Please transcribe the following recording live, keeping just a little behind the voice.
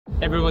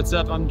Hey everyone, what's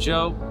up? I'm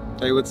Joe.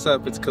 Hey, what's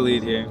up? It's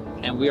Khalid here.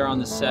 And we are on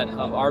the set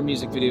of our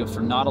music video for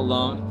Not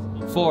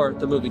Alone for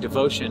the movie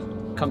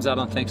Devotion. Comes out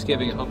on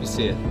Thanksgiving. I hope you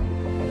see it.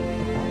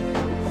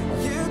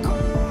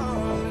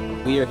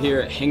 We are here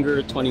at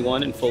Hangar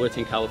 21 in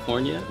Fullerton,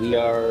 California. We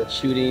are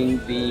shooting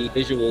the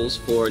visuals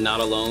for Not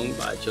Alone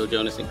by Joe,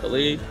 Jonas, and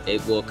Khalid.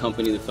 It will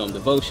accompany the film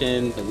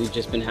Devotion, and we've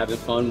just been having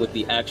fun with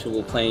the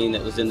actual plane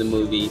that was in the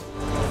movie.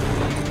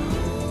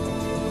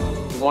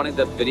 Wanting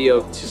the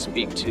video to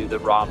speak to the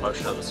raw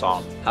emotion of the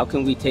song. How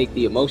can we take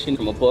the emotion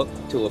from a book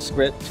to a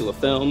script to a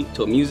film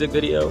to a music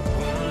video?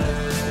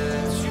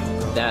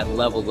 That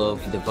level of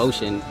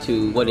devotion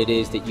to what it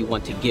is that you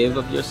want to give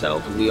of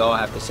yourself. We all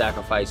have to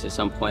sacrifice at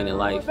some point in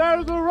life. That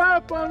is a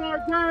wrap on our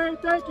day.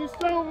 Thank you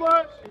so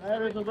much.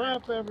 That is a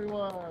wrap,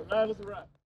 everyone. That is a wrap.